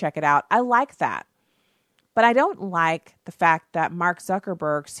might want to check it out. I like that. But I don't like the fact that Mark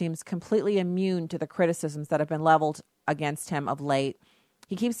Zuckerberg seems completely immune to the criticisms that have been leveled against him of late.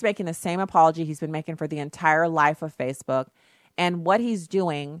 He keeps making the same apology he's been making for the entire life of Facebook, and what he's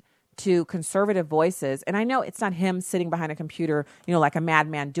doing to conservative voices. And I know it's not him sitting behind a computer, like a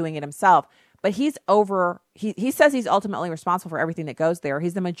madman doing it himself, but he says he's ultimately responsible for everything that goes there.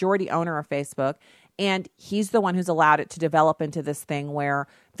 He's the majority owner of Facebook, and he's the one who's allowed it to develop into this thing where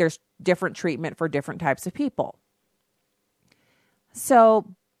there's different treatment for different types of people. So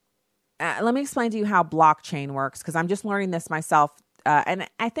let me explain to you how blockchain works, because I'm just learning this myself. And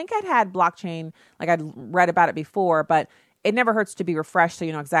I think I'd had blockchain, like I'd read about it before, but it never hurts to be refreshed so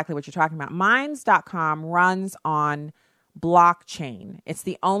you know exactly what you're talking about. Minds.com runs on blockchain. It's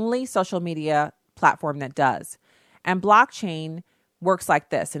the only social media platform that does. And blockchain works like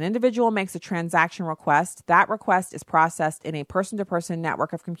this. An individual makes a transaction request. That request is processed in a person-to-person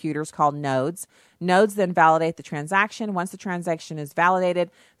network of computers called nodes. Nodes then validate the transaction. Once the transaction is validated,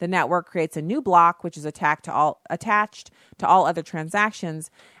 the network creates a new block, which is attached to all other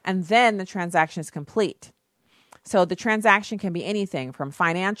transactions, and then the transaction is complete. So the transaction can be anything from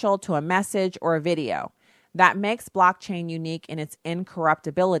financial to a message or a video. That makes blockchain unique in its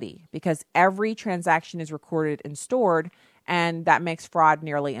incorruptibility, because every transaction is recorded and stored, and that makes fraud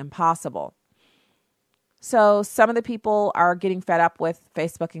nearly impossible. So some of the people are getting fed up with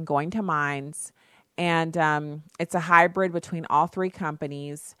Facebook and going to Minds, and it's a hybrid between all three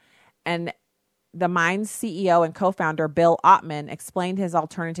companies. And the Minds CEO and co-founder Bill Ottman explained his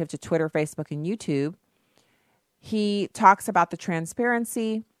alternative to Twitter, Facebook, and YouTube. He talks about the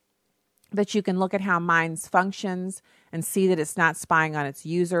transparency, that you can look at how Minds functions and see that it's not spying on its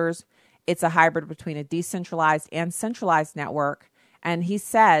users. It's a hybrid between a decentralized and centralized network. And he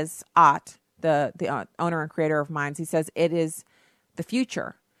says, Ott, the owner and creator of Minds, he says it is the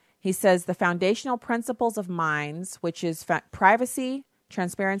future. He says the foundational principles of Minds, which is privacy,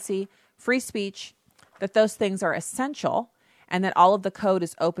 transparency, free speech, that those things are essential, and that all of the code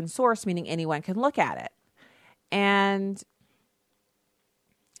is open source, meaning anyone can look at it. And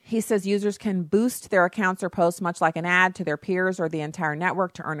he says users can boost their accounts or posts much like an ad to their peers or the entire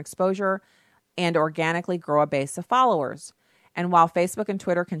network to earn exposure. and organically grow a base of followers. And while Facebook and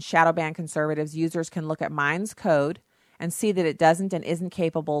Twitter can shadow ban conservatives, users can look at Minds code and see that it doesn't and isn't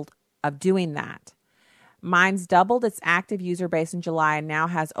capable of doing that. Minds doubled its active user base in July and now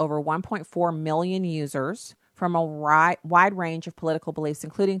has over 1.4 million users from a wide range of political beliefs,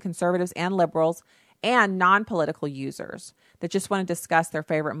 including conservatives and liberals and non-political users that just want to discuss their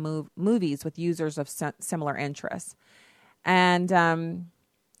favorite movies with users of similar interests. And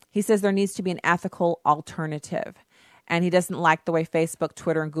he says there needs to be an ethical alternative. And he doesn't like the way Facebook,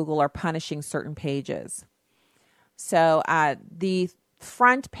 Twitter, and Google are punishing certain pages. So the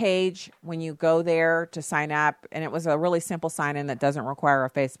front page, when you go there to sign up, and it was a really simple sign-in that doesn't require a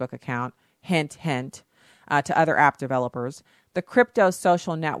Facebook account, hint, hint, to other app developers, the Crypto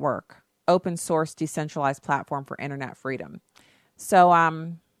Social Network, open source decentralized platform for internet freedom. So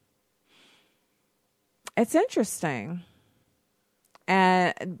it's interesting.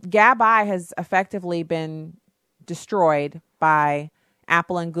 And Gab-I has effectively been destroyed by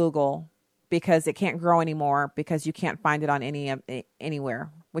Apple and Google because it can't grow anymore because you can't find it on anywhere,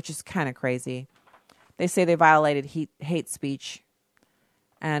 which is kind of crazy. They say they violated hate speech.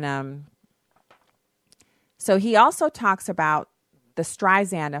 And so he also talks about the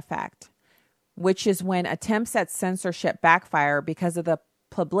Streisand effect, which is when attempts at censorship backfire because of the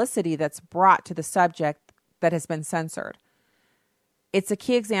publicity that's brought to the subject that has been censored. It's a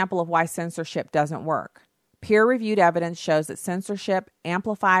key example of why censorship doesn't work. Peer-reviewed evidence shows that censorship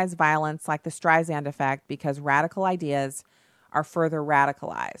amplifies violence like the Streisand effect because radical ideas are further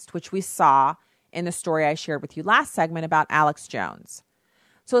radicalized, which we saw in the story I shared with you last segment about Alex Jones.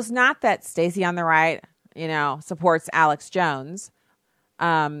 So it's not that Stacey on the Right, supports Alex Jones.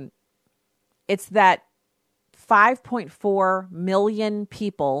 It's that 5.4 million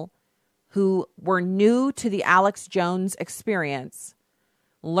people who were new to the Alex Jones experience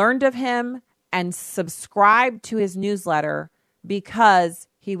learned of him and subscribed to his newsletter because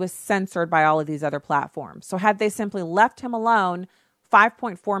he was censored by all of these other platforms. So had they simply left him alone,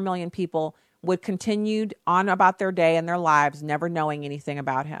 5.4 million people would continue on about their day and their lives, never knowing anything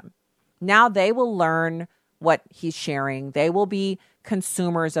about him. Now they will learn what he's sharing. They will be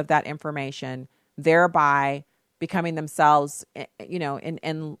consumers of that information, thereby becoming themselves,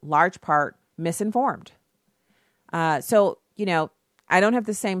 in large part misinformed. I don't have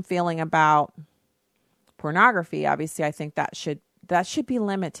the same feeling about pornography. Obviously, I think that should be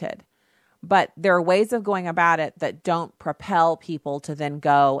limited. But there are ways of going about it that don't propel people to then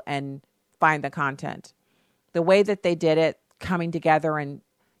go and find the content. The way that they did it, coming together and,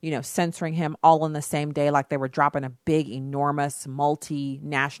 censoring him all in the same day, like they were dropping a big, enormous,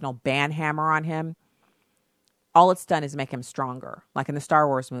 multinational ban hammer on him, all it's done is make him stronger, like in the Star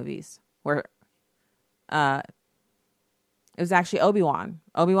Wars movies, where it was actually Obi-Wan.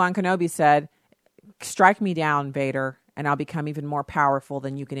 Obi-Wan Kenobi said, "Strike me down, Vader, and I'll become even more powerful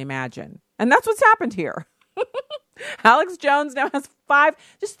than you can imagine." And that's what's happened here. Alex Jones now has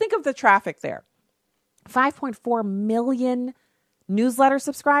just think of the traffic there. 5.4 million newsletter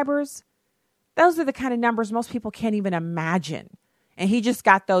subscribers. Those are the kind of numbers most people can't even imagine. And he just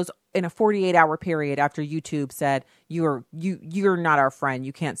got those in a 48-hour period after YouTube said, you're not our friend.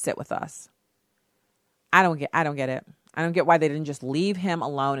 You can't sit with us. I don't get it. I don't get why they didn't just leave him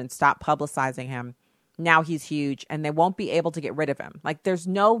alone and stop publicizing him. Now he's huge and they won't be able to get rid of him. Like there's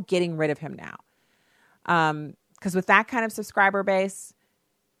no getting rid of him now. Because with that kind of subscriber base,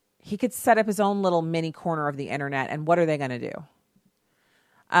 he could set up his own little mini corner of the internet. And what are they going to do?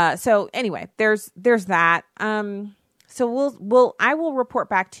 So anyway, there's that. So I will report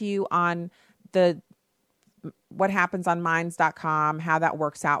back to you on what happens on minds.com, how that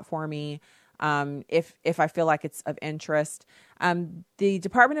works out for me. If I feel like it's of interest. The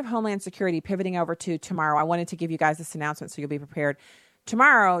Department of Homeland Security, pivoting over to tomorrow, I wanted to give you guys this announcement so you'll be prepared.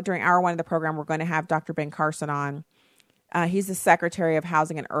 Tomorrow, during hour one of the program, we're going to have Dr. Ben Carson on. He's the Secretary of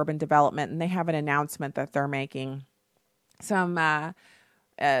Housing and Urban Development, and they have an announcement that they're making. Some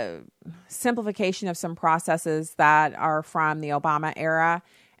simplification of some processes that are from the Obama era.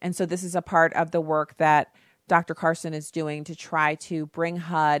 And so this is a part of the work that Dr. Carson is doing to try to bring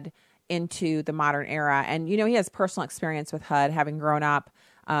HUD into the modern era. And, he has personal experience with HUD, having grown up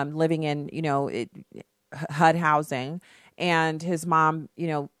living in, HUD housing, and his mom,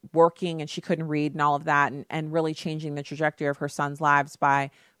 working and she couldn't read and all of that, and really changing the trajectory of her son's lives by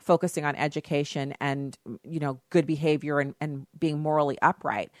focusing on education and, good behavior and being morally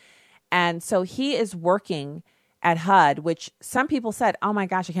upright. And so he is working at HUD, which some people said, oh my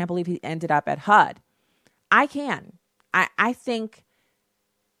gosh, I can't believe he ended up at HUD. I can. I think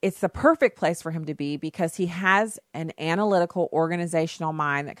it's the perfect place for him to be because he has an analytical organizational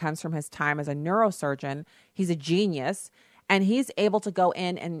mind that comes from his time as a neurosurgeon. He's a genius, and he's able to go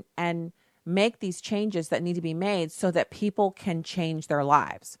in and make these changes that need to be made so that people can change their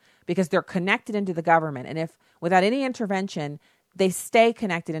lives because they're connected into the government. And if without any intervention, they stay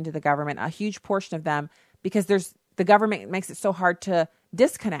connected into the government, a huge portion of them, because the government makes it so hard to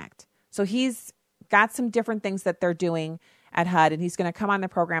disconnect. So he's got some different things that they're doing at HUD, and he's going to come on the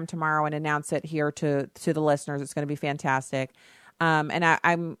program tomorrow and announce it here to the listeners. It's going to be fantastic. And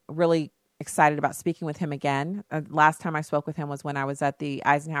I'm really excited about speaking with him again. Last time I spoke with him was when I was at the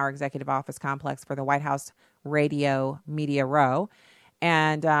Eisenhower Executive Office Complex for the White House Radio Media Row.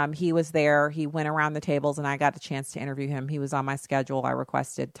 And he was there. He went around the tables, and I got the chance to interview him. He was on my schedule. I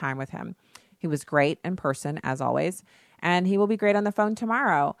requested time with him. He was great in person, as always, and he will be great on the phone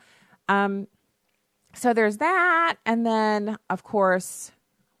tomorrow. So there's that. And then, of course,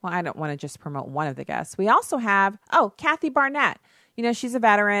 well, I don't want to just promote one of the guests. We also have, Kathy Barnett. You know, she's a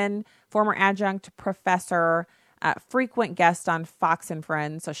veteran, former adjunct professor, frequent guest on Fox and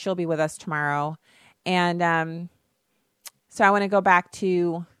Friends. So she'll be with us tomorrow. And so I want to go back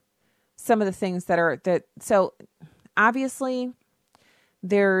to some of the things so obviously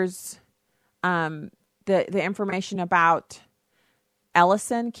there's the information about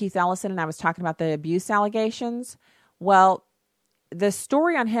Keith Ellison, and I was talking about the abuse allegations. Well, the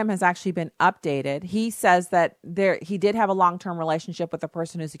story on him has actually been updated. He says that he did have a long-term relationship with the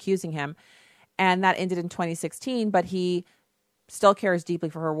person who's accusing him, and that ended in 2016, but he still cares deeply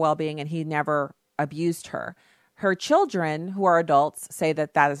for her well-being, and he never abused her. Her children, who are adults, say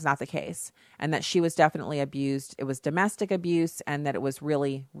that that is not the case, and that she was definitely abused. It was domestic abuse, and that it was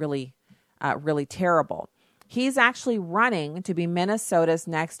really, really, really terrible. He's actually running to be Minnesota's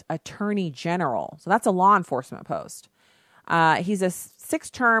next attorney general. So that's a law enforcement post. He's a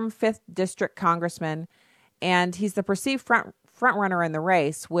 6-term 5th district congressman, and he's the perceived front runner in the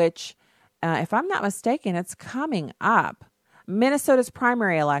race, which, if I'm not mistaken, it's coming up. Minnesota's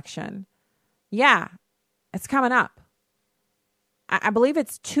primary election. Yeah, it's coming up. I believe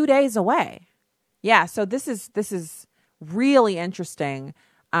it's 2 days away. Yeah, so this is really interesting.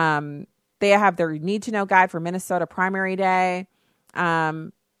 They have their need-to-know guide for Minnesota primary day.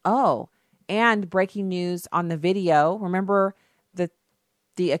 And breaking news on the video. Remember,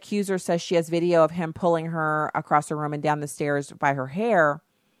 the accuser says she has video of him pulling her across the room and down the stairs by her hair.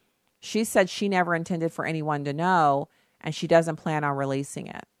 She said she never intended for anyone to know, and she doesn't plan on releasing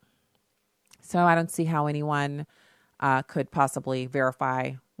it. So I don't see how anyone could possibly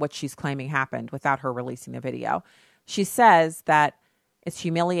verify what she's claiming happened without her releasing the video. She says that it's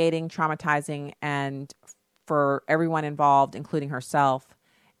humiliating, traumatizing, and for everyone involved, including herself.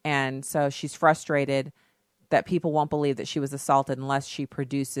 And so she's frustrated that people won't believe that she was assaulted unless she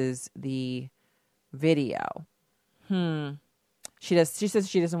produces the video. She says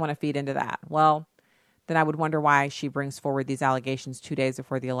she doesn't want to feed into that. Well, then I would wonder why she brings forward these allegations 2 days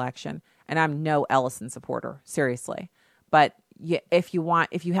before the election. And I'm no Ellison supporter, seriously. But if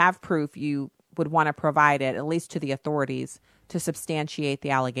you have proof, you would want to provide it, at least to the authorities, to substantiate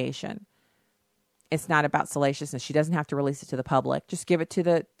the allegation. It's not about salaciousness. She doesn't have to release it to the public. Just give it to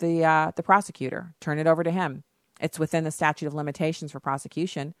the prosecutor. Turn it over to him. It's within the statute of limitations for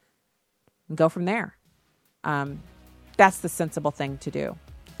prosecution. And go from there. That's the sensible thing to do.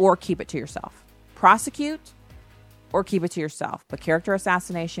 Or keep it to yourself. Prosecute or keep it to yourself. But character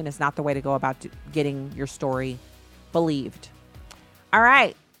assassination is not the way to go about getting your story believed. All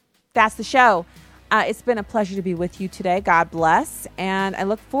right. That's the show. It's been a pleasure to be with you today. God bless. And I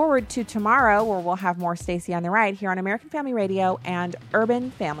look forward to tomorrow where we'll have more Stacy on the Right here on American Family Radio and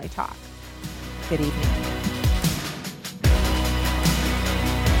Urban Family Talk. Good evening.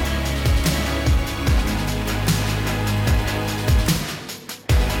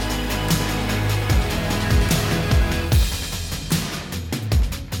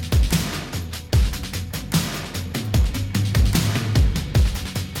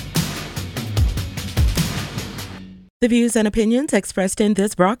 The views and opinions expressed in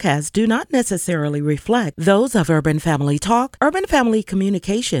this broadcast do not necessarily reflect those of Urban Family Talk, Urban Family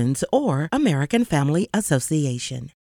Communications, or American Family Association.